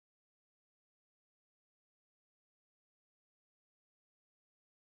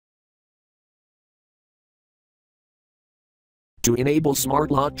To enable Smart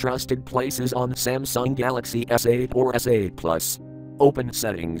Lock Trusted Places on Samsung Galaxy S8 or S8 Plus, open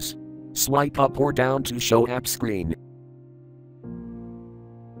Settings. Swipe up or down to show app screen.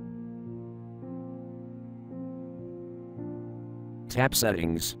 Tap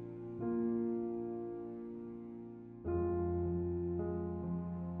Settings.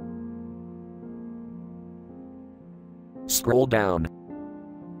 Scroll down.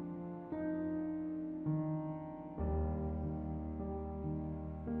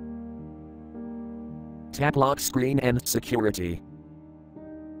 Tap Lock Screen and Security.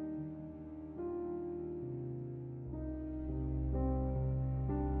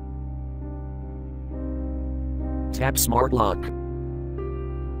 Tap Smart Lock.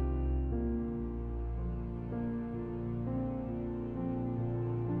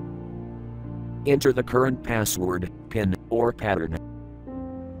 Enter the current password, PIN, or pattern.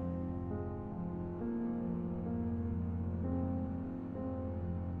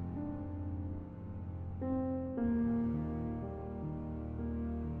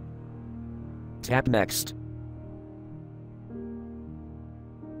 Tap Next.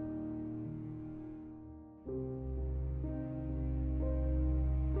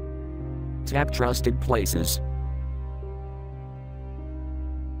 Tap Trusted Places.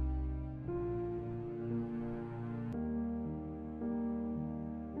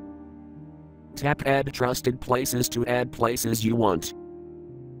 Tap Add Trusted Places to add places you want.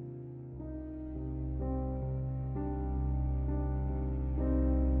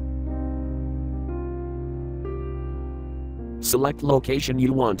 Select location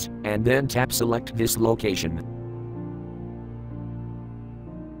you want, and then tap Select this location.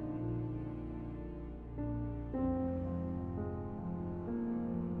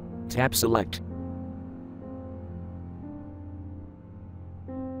 Tap Select.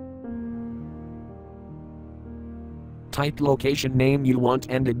 Type location name you want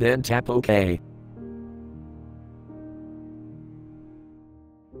and then tap OK.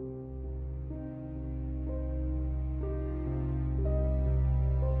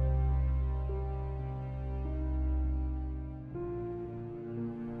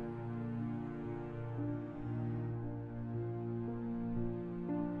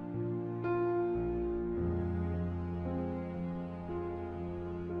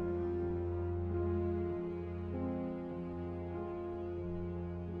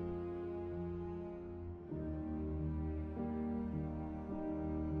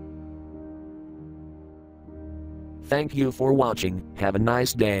 Thank you for watching. Have a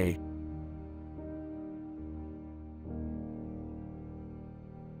nice day.